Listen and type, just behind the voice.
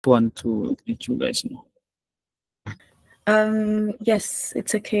want to let you guys know. Yes,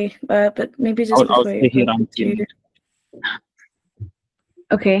 it's okay. But maybe just I'll before stay here you until.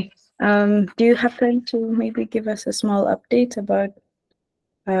 Okay. Do you happen to maybe give us a small update about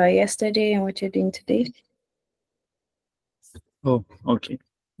yesterday and what you're doing today? Oh, okay.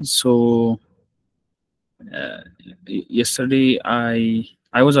 So yesterday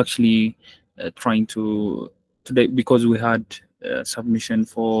I was actually trying to today because we had submission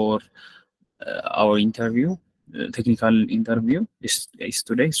for our interview, technical interview is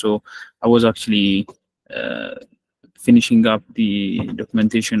today. So I was actually finishing up the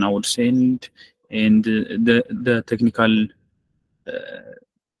documentation I would send, and the technical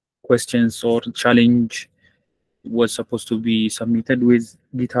questions or challenge was supposed to be submitted with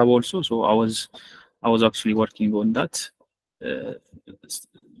GitHub also. So I was actually working on that uh,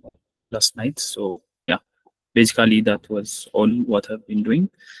 last night. So yeah, basically that was all what I've been doing.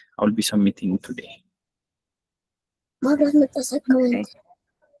 I'll be submitting today. Okay.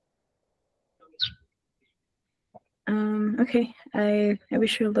 Okay. I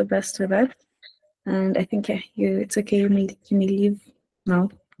wish you all the best with that. And I think it's okay. You may leave now.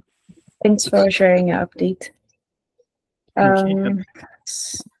 Thanks for sharing your update.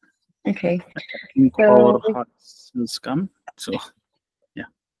 Okay. I think power has come. So yeah.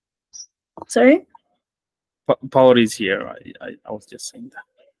 Sorry? Power is here. I was just saying that.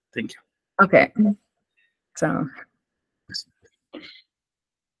 Thank you. Okay. So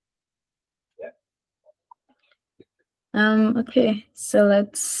okay, so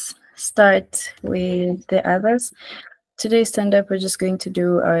let's start with the others. Today's stand-up, we're just going to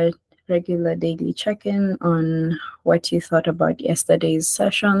do our regular daily check-in on what you thought about yesterday's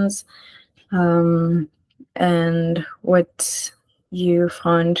sessions, and what you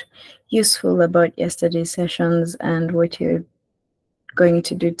found useful about yesterday's sessions and what you're going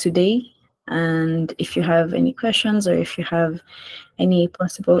to do today. And if you have any questions or if you have any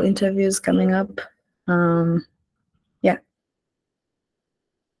possible interviews coming up, yeah.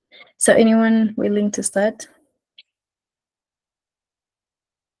 So anyone willing to start?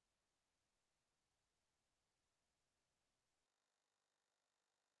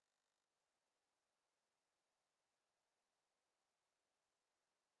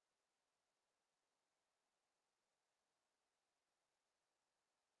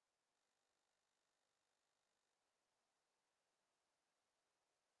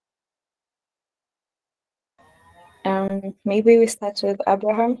 Maybe we start with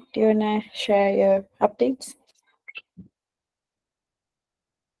Abraham. Do you wanna share your updates?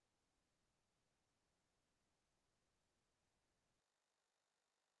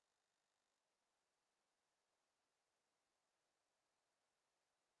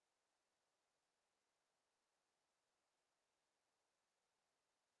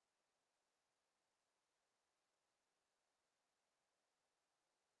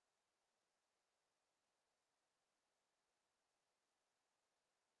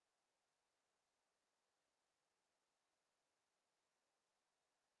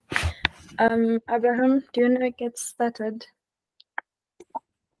 Abraham, do you wanna get started?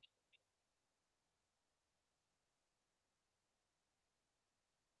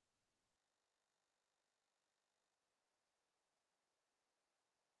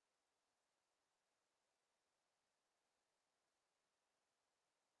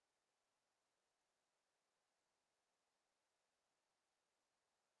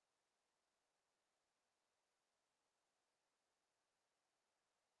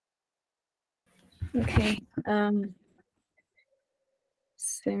 Okay.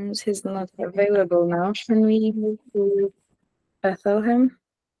 Seems he's not available now. Can we move to Bethlehem?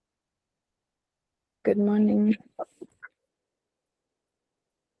 Good morning.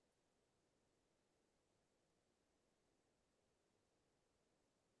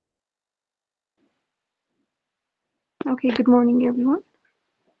 Okay, good morning, everyone.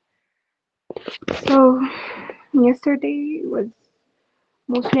 So, yesterday was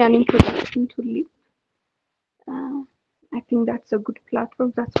mostly an introduction to Leap. I think that's a good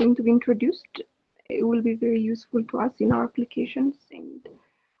platform that's going to be introduced. It will be very useful to us in our applications and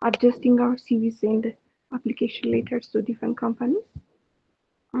adjusting our CVs and application letters to different companies.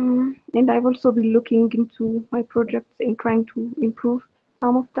 And I've also been looking into my projects and trying to improve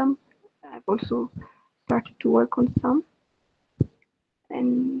some of them. I've also started to work on some.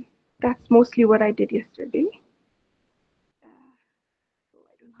 And that's mostly what I did yesterday. So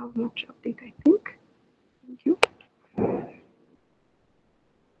I don't have much update, I think. Thank you.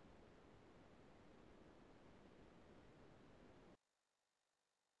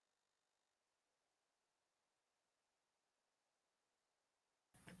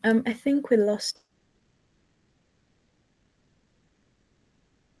 I think we lost.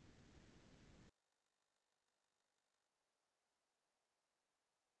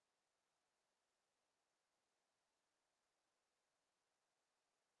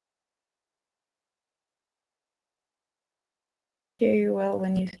 Hear you well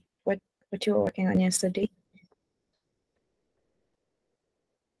when you what you were working on yesterday.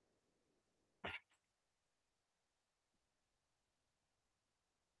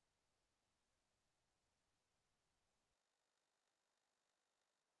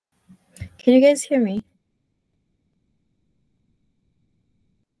 Can you guys hear me?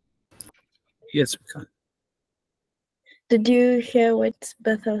 Yes, we can. Did you hear what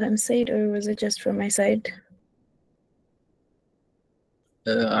Bethlehem said, or was it just from my side?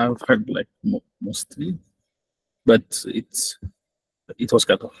 I've heard like mostly, but it was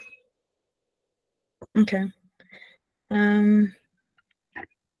cut off. Okay.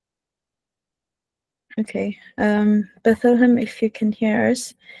 Okay. Bethlehem, if you can hear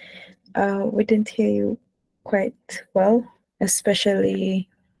us, we didn't hear you quite well, especially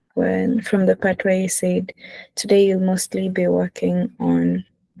when from the part where you said today you'll mostly be working on.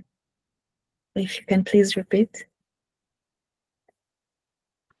 If you can please repeat.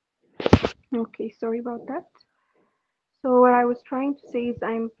 Okay, sorry about that. So what I was trying to say is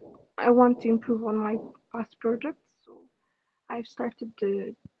I want to improve on my past projects. So I've started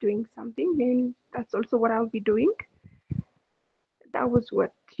doing something, and that's also what I'll be doing. That was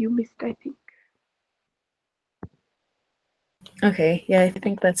what you missed, I think. Okay, yeah, I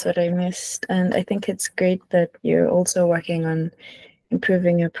think that's what I missed. And I think it's great that you're also working on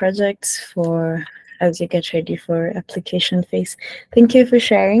improving your projects for as you get ready for application phase. Thank you for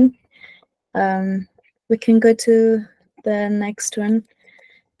sharing. We can go to the next one.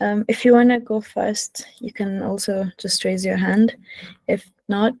 If you want to go first, you can also just raise your hand. If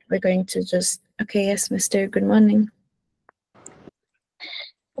not, we're going to just, okay, yes, Mr. Good morning.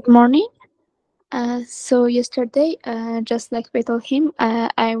 Good morning. So yesterday, just like Bethlehem,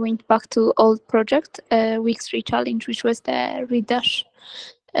 I went back to old project, week 3 challenge, which was the redash.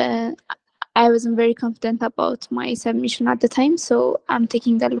 I wasn't very confident about my submission at the time, so I'm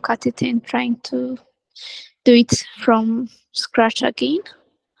taking a look at it and trying to do it from scratch again.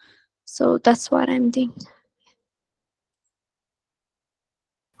 So that's what I'm doing.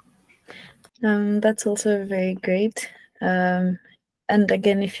 That's also very great. And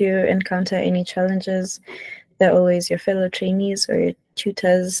again, if you encounter any challenges, they're always your fellow trainees or your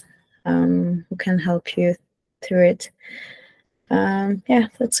tutors who can help you through it. Yeah,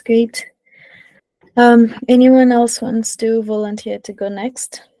 that's great. Anyone else wants to volunteer to go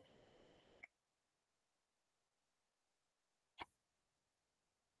next?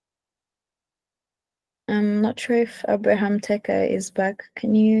 I'm not sure if Abraham Teka is back.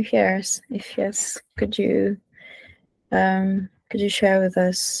 Can you hear us? If yes, could you share with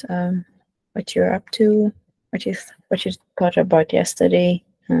us what you're up to, what you thought about yesterday?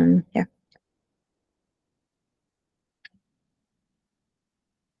 Yeah.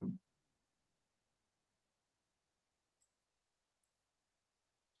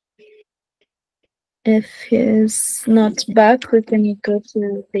 If he's not back, we can go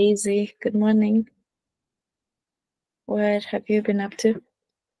to Daisy. Good morning. What have you been up to?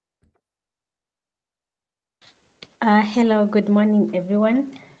 Hello, good morning,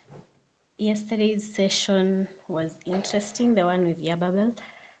 everyone. Yesterday's session was interesting, the one with Yababel.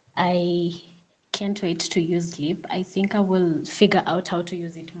 I can't wait to use Leap. I think I will figure out how to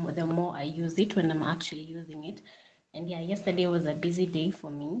use it more, the more I use it when I'm actually using it. And yeah, yesterday was a busy day for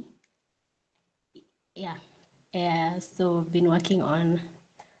me. Yeah, so I've been working on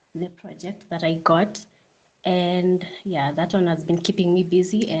the project that I got. And yeah, that one has been keeping me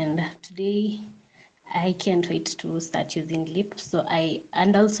busy. And today I can't wait to start using Leap. So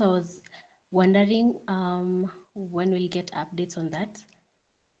and also I was wondering when we'll get updates on that.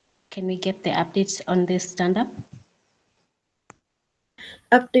 Can we get the updates on this stand-up?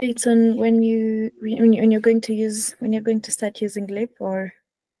 Updates on when you're going to start using Leap, or?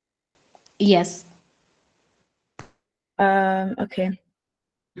 Yes. Okay.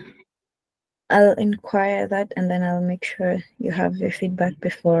 I'll inquire that, and then I'll make sure you have your feedback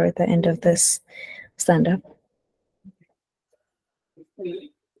before the end of this stand-up.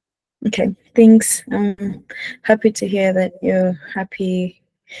 Okay, thanks. I'm happy to hear that you're happy.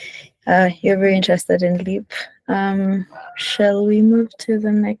 You're very interested in Leap. Shall we move to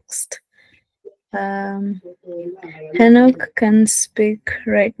the next? Henok can speak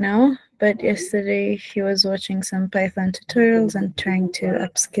right now, but yesterday he was watching some Python tutorials and trying to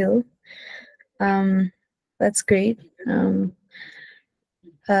upskill. That's great.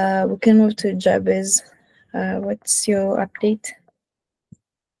 We can move to Jabez. What's your update?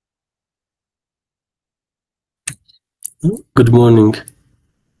 Good morning.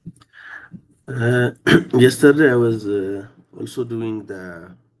 Yesterday I was also doing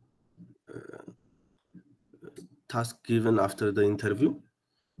the task given after the interview.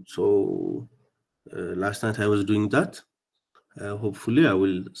 So last night I was doing that. Hopefully I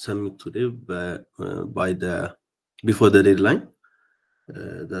will submit today before the deadline.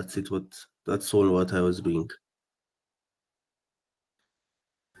 That's it. That's all what I was doing.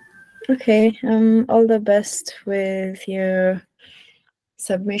 Okay. All the best with your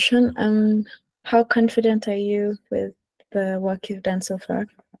submission. How confident are you with the work you've done so far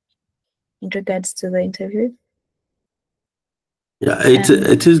in regards to the interview? Yeah,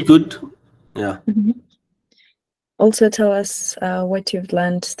 it is good. Yeah. Also tell us what you've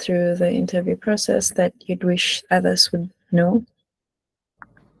learned through the interview process that you'd wish others would know.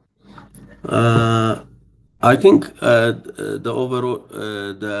 I think the overall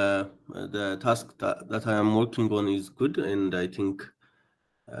the task that I am working on is good, and I think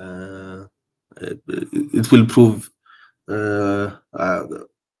it will prove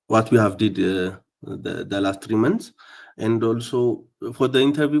what we have did the last 3 months. And also for the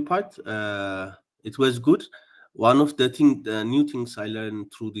interview part, it was good. One of the new things I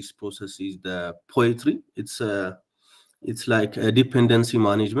learned through this process is the poetry. It's like a dependency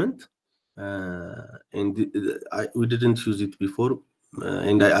management, and we didn't use it before,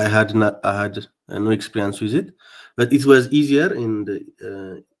 and I had no experience with it, but it was easier and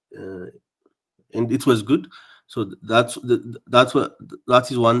it was good. So that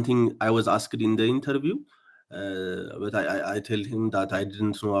is one thing I was asked in the interview, but I tell him that I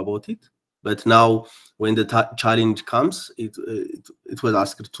didn't know about it. But now, when the challenge comes, it was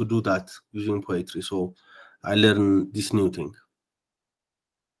asked to do that using poetry. So I learned this new thing.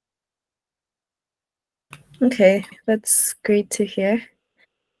 Okay, that's great to hear.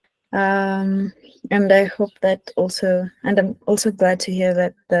 And I hope that also, and I'm also glad to hear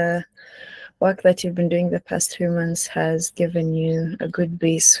that the work that you've been doing the past 3 months has given you a good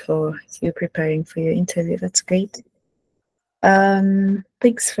base for you preparing for your interview. That's great.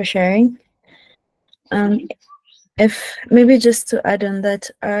 Thanks for sharing. If maybe just to add on that,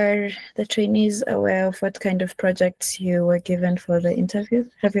 are the trainees aware of what kind of projects you were given for the interview?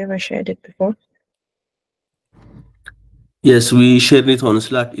 Have you ever shared it before? Yes, we shared it on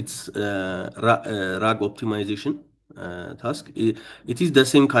Slack. It's RAG optimization task. It is the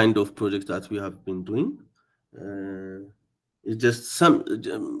same kind of project that we have been doing. It's just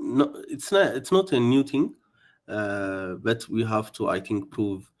it's not a new thing, but we have to, I think,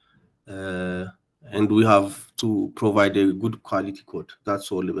 prove, and we have to provide a good quality code.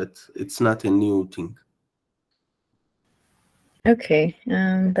 That's all, but it's not a new thing. Okay,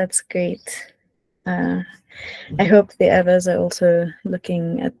 that's great. I hope the others are also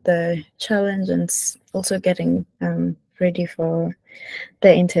looking at the challenge and also getting ready for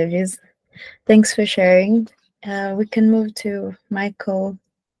the interviews. Thanks for sharing. We can move to Michael.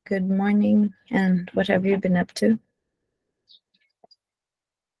 Good morning, and what have you been up to?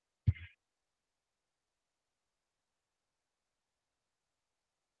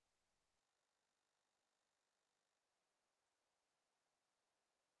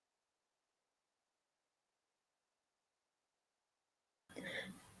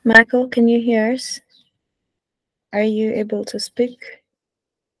 Michael, can you hear us? Are you able to speak?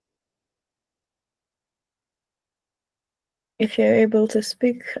 If you're able to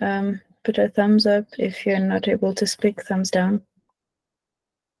speak, put a thumbs up. If you're not able to speak, thumbs down.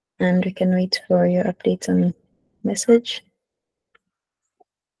 And we can wait for your updates on message.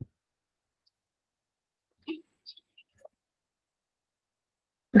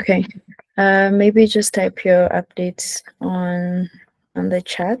 Okay, maybe just type your updates on the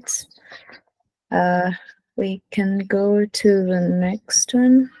chat. We can go to the next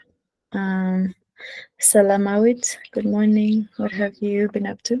one. Salamawit, good morning. What have you been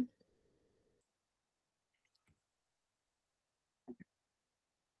up to?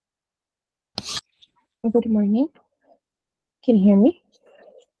 Good morning. Can you hear me?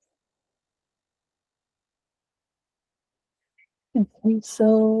 Okay,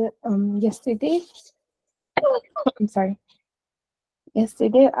 so yesterday, I'm sorry.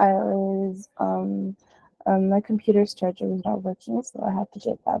 Yesterday I was my computer's charger was not working, so I had to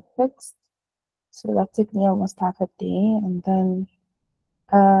get that fixed. So that took me almost half a day, and then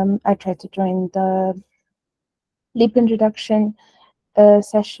I tried to join the leap introduction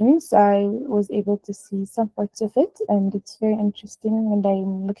sessions. I was able to see some parts of it, and it's very interesting, and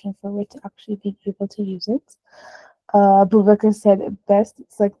I'm looking forward to actually being able to use it. Abubakar said it best.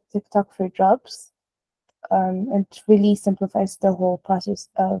 It's like TikTok for jobs. It really simplifies the whole process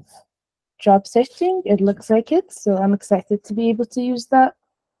of job searching. It looks like it, so I'm excited to be able to use that.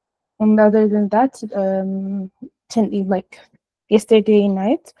 And other than that, like yesterday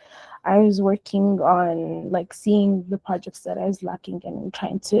night, I was working on like seeing the projects that I was lacking and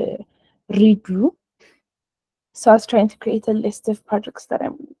trying to redo. So I was trying to create a list of projects that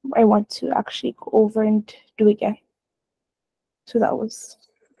I want to actually go over and do again. So that was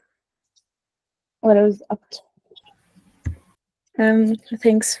what I was up to.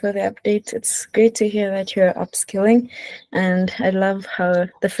 Thanks for the update. It's great to hear that you're upskilling, and I love how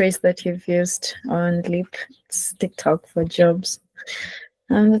the phrase that you've used on Leap, it's TikTok for jobs.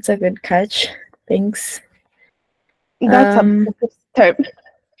 That's a good catch. Thanks. That's up to this term.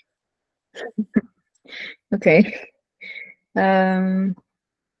 Okay.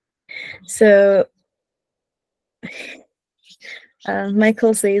 So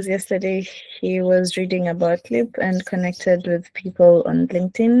Michael says yesterday he was reading about Leap and connected with people on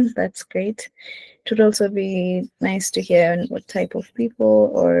LinkedIn. That's great. It would also be nice to hear what type of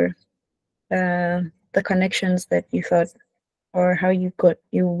people or the connections that you thought, or how you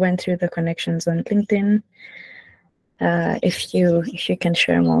went through the connections on LinkedIn. If you can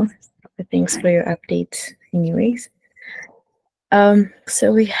share more. But thanks for your update anyways.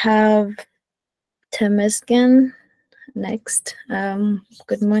 So we have Temesgen next.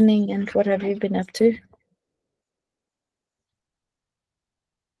 Good morning, and what have you been up to?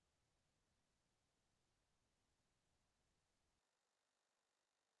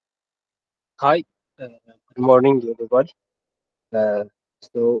 Hi, good morning, everybody.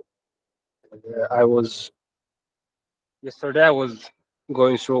 So yesterday I was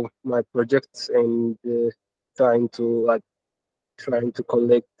going through my projects and trying to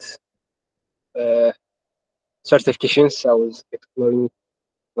collect certifications. I was exploring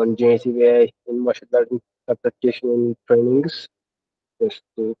on generative AI and machine learning application trainings just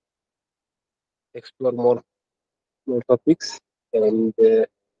to explore more topics and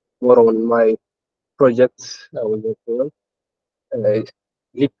more on my projects I was working on.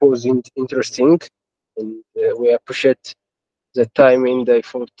 It was interesting, and we appreciate the time and the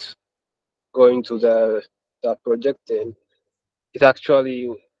effort going to the project, and it actually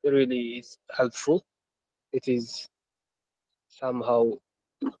really is helpful. It is somehow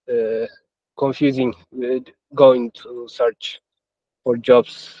confusing going to search for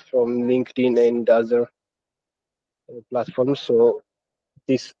jobs from LinkedIn and other platforms. So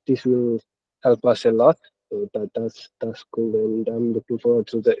this will help us a lot. So that's cool, and I'm looking forward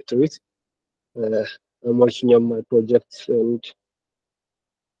to it. I'm working on my projects and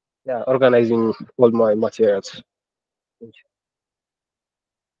organizing all my materials. Thank you.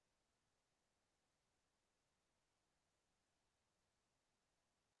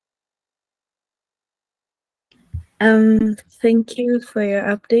 Thank you for your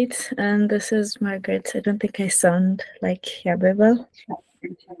update. And this is Margaret. I don't think I sound like Yabeba.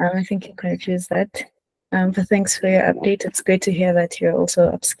 I think you can choose that. But thanks for your update. It's great to hear that you're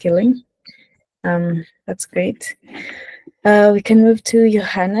also upskilling. That's great. We can move to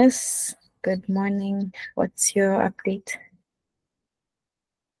Johannes. Good morning. What's your update?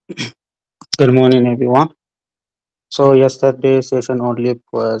 Good morning, everyone. So yesterday's session on Leap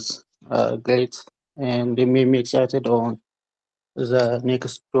was great, and it made me excited on the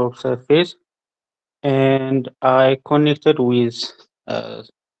next job surface. And I connected with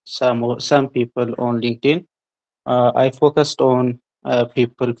some people on LinkedIn. I focused on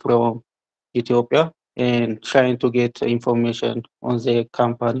people from Ethiopia and trying to get information on the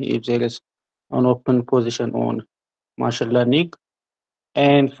company if there is an open position on machine learning.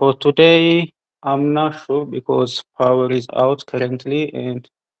 And for today, I'm not sure because power is out currently and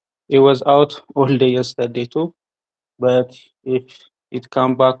it was out all day yesterday too. But if it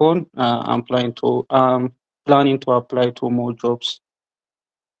come back on, I'm planning to apply to more jobs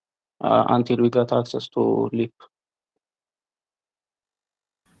until we get access to Leap.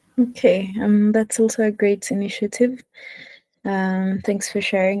 Okay, that's also a great initiative. Thanks for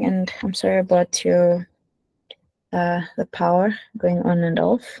sharing, and I'm sorry about your the power going on and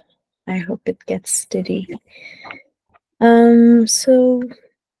off. I hope it gets steady. So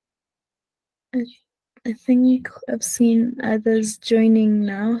I think I've seen others joining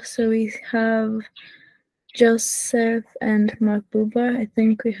now. So we have Joseph and Mahbuba. I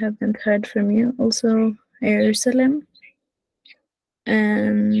think we haven't heard from you. Also Jerusalem.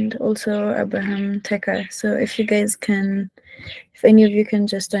 And also Abraham Tekar. So if you guys can, if any of you can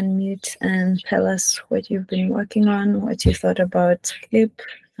just unmute and tell us what you've been working on, what you thought about Leap,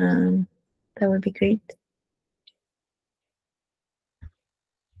 that would be great.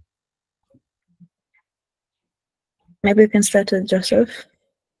 Maybe we can start with Joseph,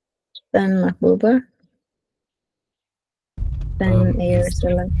 then Mahbuba, then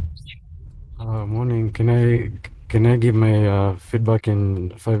Jerusalem. Morning. Can I give my feedback in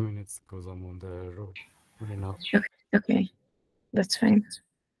 5 minutes because I'm on the road right now? Okay, that's fine.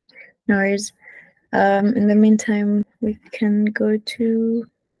 No worries. In the meantime, we can go to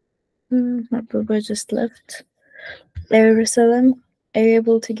Mahbuba just left. Jerusalem, are you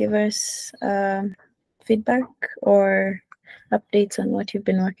able to give us feedback or updates on what you've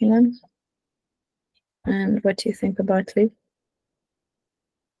been working on and what you think about Leap?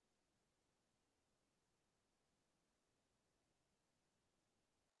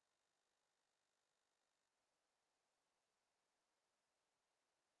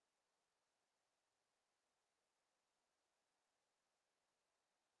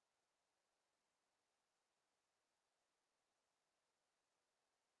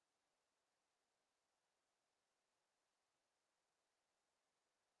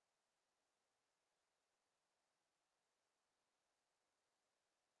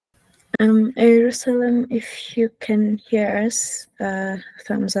 Jerusalem, if you can hear us,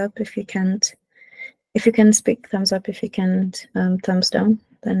 thumbs up. If you can't, if you can speak, thumbs up. If you can't, thumbs down.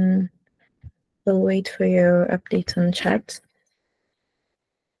 Then we'll wait for your update on chat.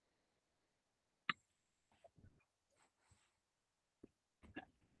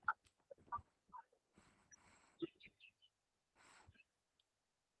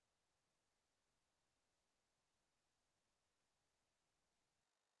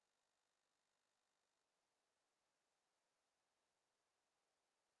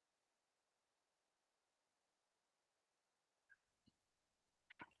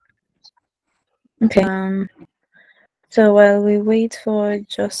 Okay. So while we wait for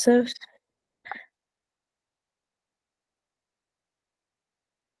Joseph,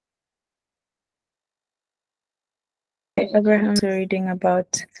 Abraham's reading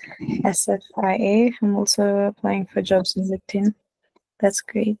about SFIA. I'm also applying for jobs in LinkedIn. That's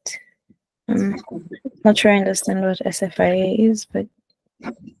great. Not sure I understand what SFIA is, but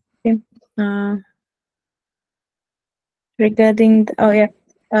okay. Regarding,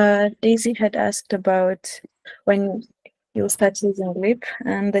 Daisy had asked about when you'll start using Leap,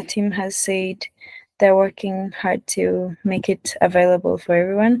 and the team has said they're working hard to make it available for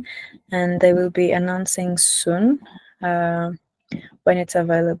everyone, and they will be announcing soon when it's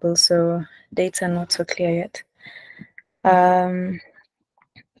available. So dates are not so clear yet.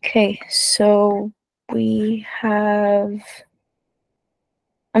 Okay, so we have.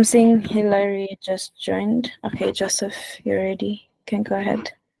 I'm seeing Hillary just joined. Okay, Joseph, you're ready. You can go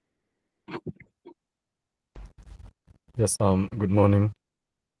ahead. Yes. Good morning.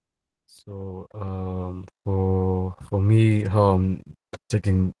 So for me, how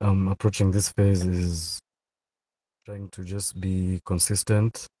I'm approaching this phase is trying to just be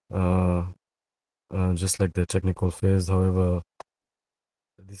consistent. Just like the technical phase. However,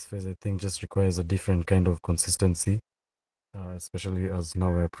 this phase I think just requires a different kind of consistency. Especially as now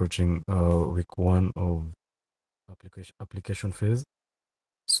we're approaching week 1 of application phase.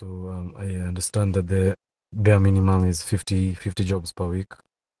 So I understand that the bare minimum is 50 jobs per week.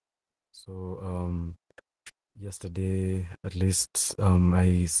 So yesterday at least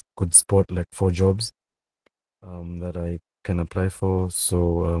I could spot like 4 jobs that I can apply for.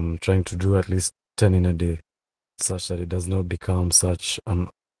 So I'm trying to do at least 10 in a day, such that it does not become such an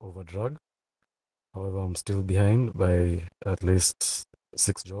overdrag. However, I'm still behind by at least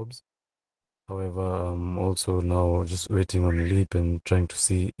 6 jobs. However, I'm also now just waiting on Leap and trying to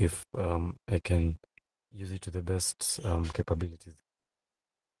see if I can use it to the best capabilities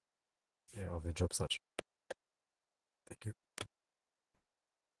of the job search. Thank you.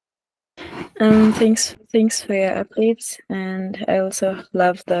 Thanks for your updates, and I also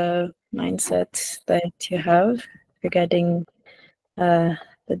love the mindset that you have regarding the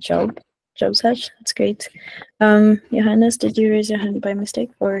job search. That's great. Johannes, did you raise your hand by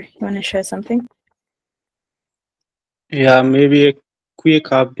mistake, or you want to share something? Yeah, maybe a quick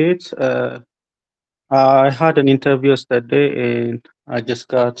update. I had an interview yesterday and I just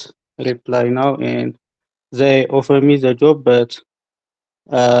got a reply now, and they offered me the job, but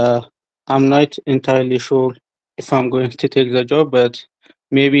I'm not entirely sure if I'm going to take the job, but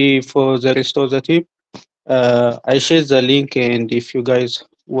maybe for the rest of the team, I shared the link, and if you guys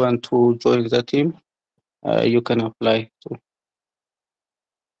want to join the team, you can apply. So.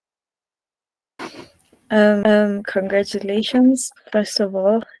 Congratulations, first of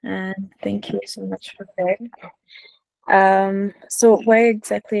all, and thank you so much for sharing. So why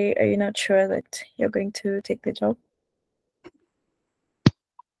exactly are you not sure that you're going to take the job?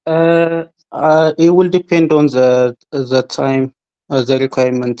 It will depend on the time, the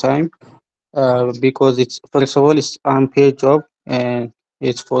requirement time, because it's first of all it's unpaid job and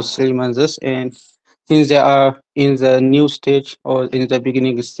it's for 3 months. And since they are in the new stage or in the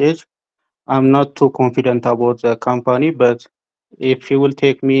beginning stage, I'm not too confident about the company. But if he will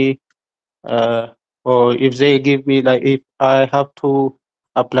take me, or if they give me, like, if I have to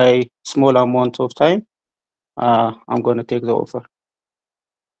apply small amount of time, I'm gonna take the offer.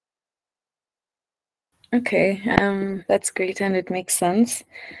 Okay, that's great and it makes sense.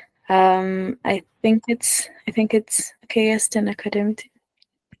 I think it's okay. Yes, 10 academic.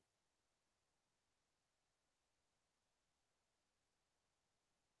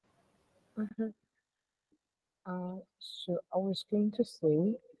 Mhm. So I was going to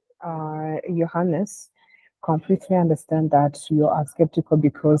say, Johannes, completely understand that you are skeptical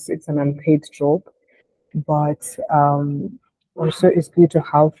because it's an unpaid job, but also it's good to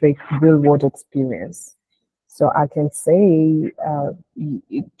have like real world experience. So I can say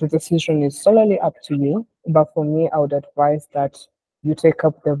the decision is solely up to you. But for me, I would advise that you take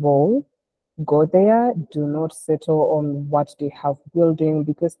up the role, go there, do not settle on what they have building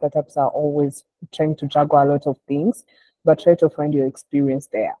because startups are always trying to juggle a lot of things, but try to find your experience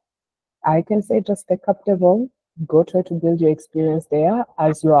there. I can say just take up the role, go try to build your experience there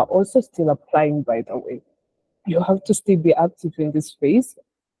as you are also still applying, by the way. You have to still be active in this space,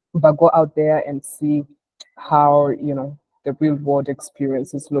 but go out there and see how, the real world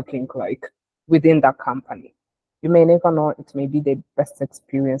experience is looking like within that company. You may never know, it may be the best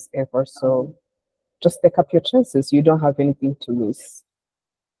experience ever. So just take up your chances. You don't have anything to lose.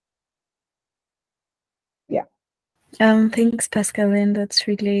 Yeah. Thanks, Pascaline. That's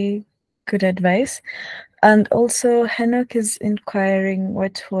really good advice. And also, Henok is inquiring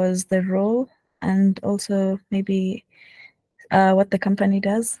what was the role and also maybe what the company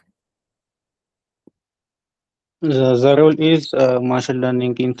does. The role is machine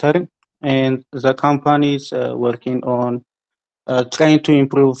learning intern, and the company is working on trying to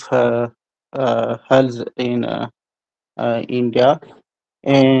improve health in India.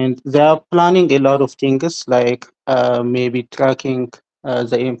 And they are planning a lot of things like maybe tracking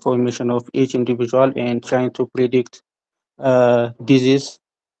the information of each individual and trying to predict disease,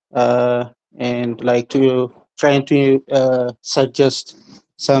 and like to trying to suggest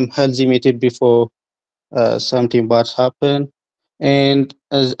some healthy method before something bad happen. And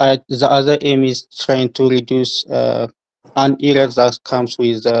the other aim is trying to reduce an error that comes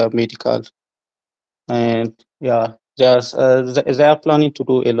with medical. And yeah, they are planning to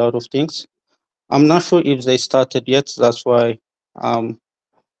do a lot of things. I'm not sure if they started yet. That's why um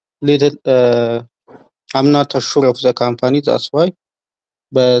little I'm not sure of the company. That's why.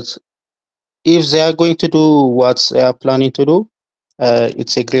 But if they are going to do what they are planning to do,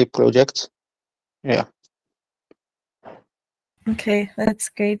 it's a great project. Yeah. Okay, that's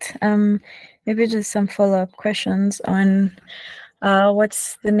great. Maybe just some follow-up questions on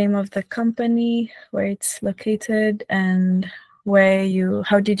what's the name of the company, where it's located, and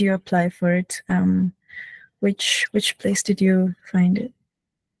how did you apply for it? Which place did you find it?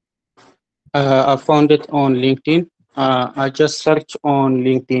 I found it on LinkedIn. I just searched on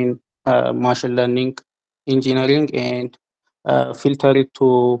LinkedIn machine learning engineering and filter it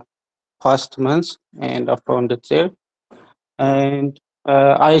to past months, and I found it there. And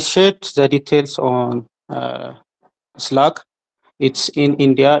I shared the details on Slack. It's in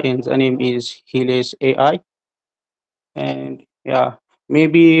India, and the name is Hiles AI. And yeah,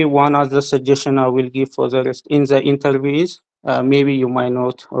 maybe one other suggestion I will give for the rest in the interviews, maybe you might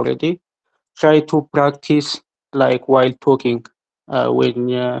not already, try to practice like while talking when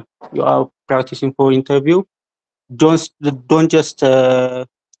you are practicing for interview. Don't just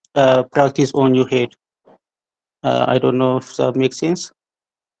practice on your head. I don't know if that makes sense,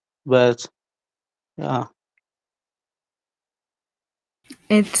 but yeah.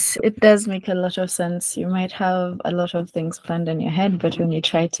 It does make a lot of sense. You might have a lot of things planned in your head, but when you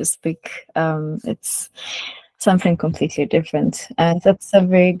try to speak, it's something completely different. And that's a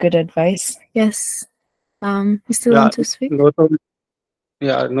very good advice. Yes. You still Yeah, want to speak? not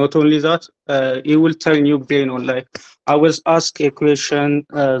only that, it will turn your brain on. Like, I was asked a question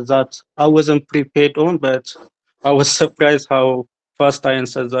that I wasn't prepared on, but I was surprised how fast I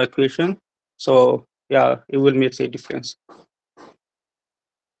answered that question. So yeah, it will make a difference.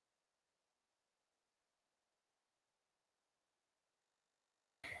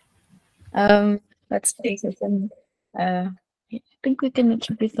 Let's take it and I think we can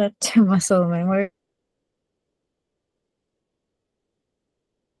attribute that to muscle memory.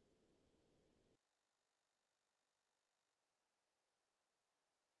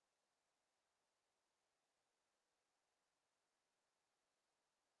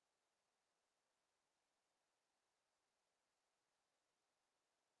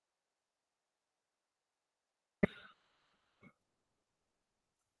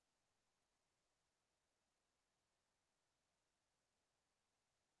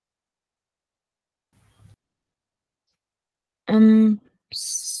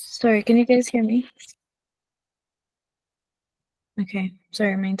 Sorry, can you guys hear me? Okay,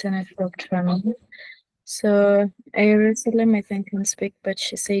 sorry, my internet broke for a moment. So Jerusalem, I think, can speak, but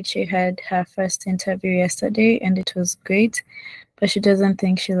she said she had her first interview yesterday and it was great, but she doesn't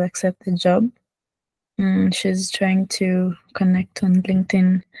think she'll accept the job. She's trying to connect on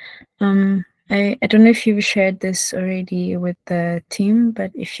LinkedIn. I don't know if you've shared this already with the team,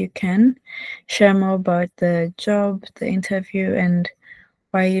 but if you can, share more about the job, the interview, and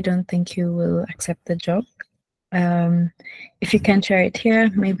why you don't think you will accept the job. If you can share it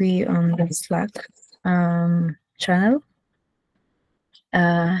here, maybe on the Slack channel.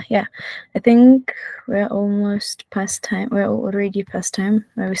 Yeah, I think we're almost past time. We're already past time.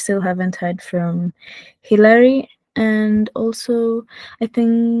 We still haven't heard from Hillary, and also I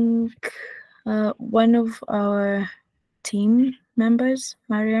think one of our team members,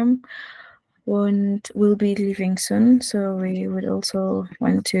 Mariam, will be leaving soon. So we would also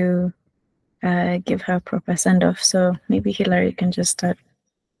want to give her a proper send off. So maybe Hillary can just start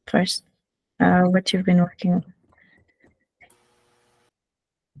first. What you've been working on.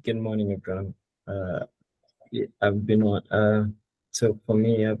 Good morning, everyone. I've been on. So for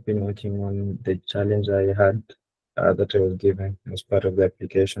me, I've been working on the challenge I had that I was given as part of the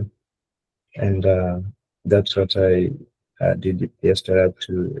application, and that's what I did yesterday up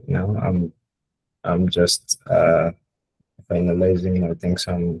to now. I'm just finalizing my things.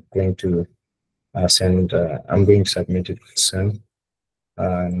 I'm going to send. I'm going to submit it soon,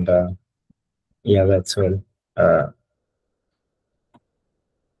 and yeah, that's all.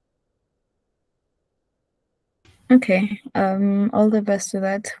 Okay. All the best to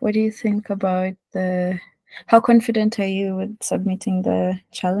that. What do you think about how confident are you with submitting the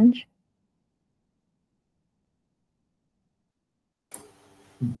challenge?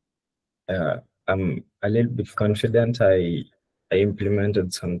 I'm a little bit confident. I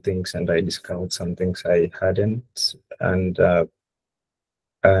implemented some things and I discovered some things I hadn't, and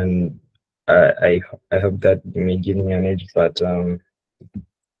I hope that may give me an edge. But I'm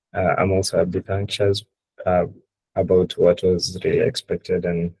also a bit anxious about what was really expected,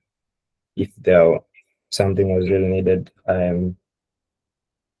 and if there something was really needed. I'm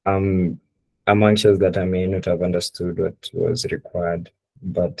anxious that I may not have understood what was required,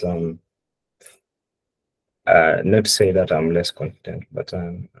 but not to say that I'm less confident, but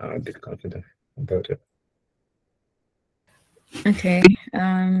I'm a bit confident about it. Okay.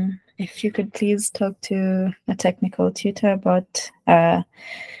 If you could please talk to a technical tutor about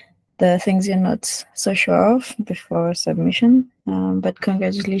the things you're not so sure of before submission. But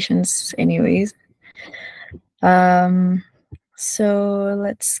congratulations anyways. So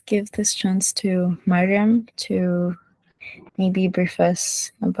let's give this chance to Mariam to maybe brief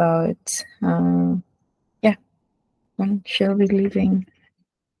us about yeah, when she'll be leaving.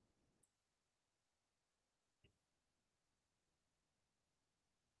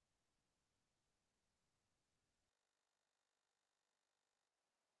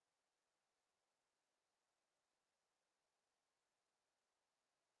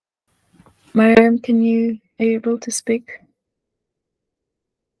 Mariam, are you able to speak?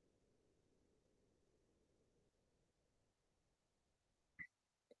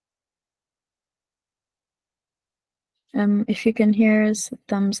 If you can hear us,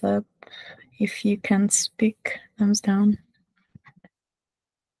 thumbs up. If you can't speak, thumbs down.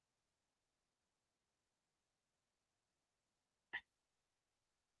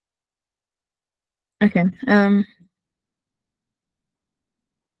 Okay.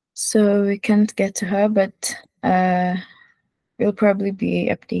 So we can't get to her, but we'll probably be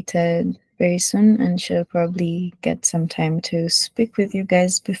updated very soon, and she'll probably get some time to speak with you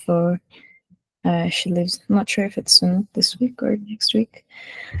guys before she leaves. I'm not sure if it's soon, this week or next week.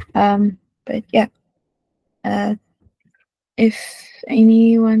 But yeah. If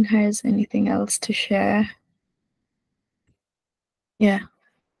anyone has anything else to share. Yeah.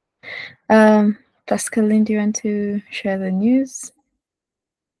 Pascaline, do you want to share the news?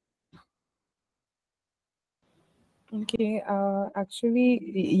 Okay, actually,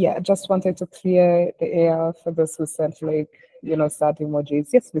 yeah, just wanted to clear the air for those who sent like, sad emojis.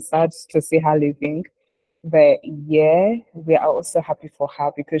 Yes, we sad to see her leaving, but yeah, we are also happy for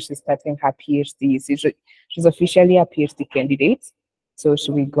her because she's starting her PhD. She's officially a PhD candidate, so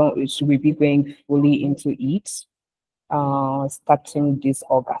should we be going fully into it, starting this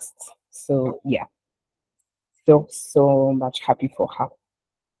August. So yeah, so much happy for her.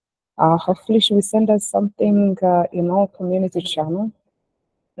 Hopefully she will send us something in our community channel.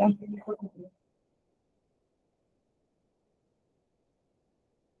 Yeah.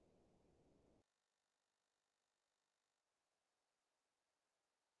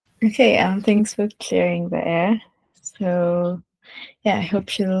 Okay, thanks for clearing the air. So yeah, I hope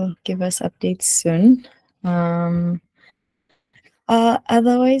she'll give us updates soon.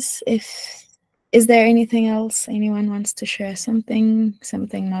 Otherwise, is there anything else anyone wants to share? Something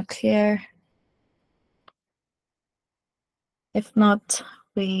not clear? If not,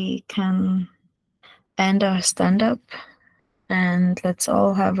 we can end our stand-up and let's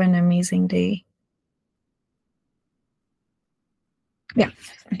all have an amazing day. Yeah,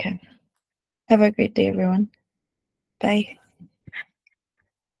 okay. Have a great day, everyone. Bye.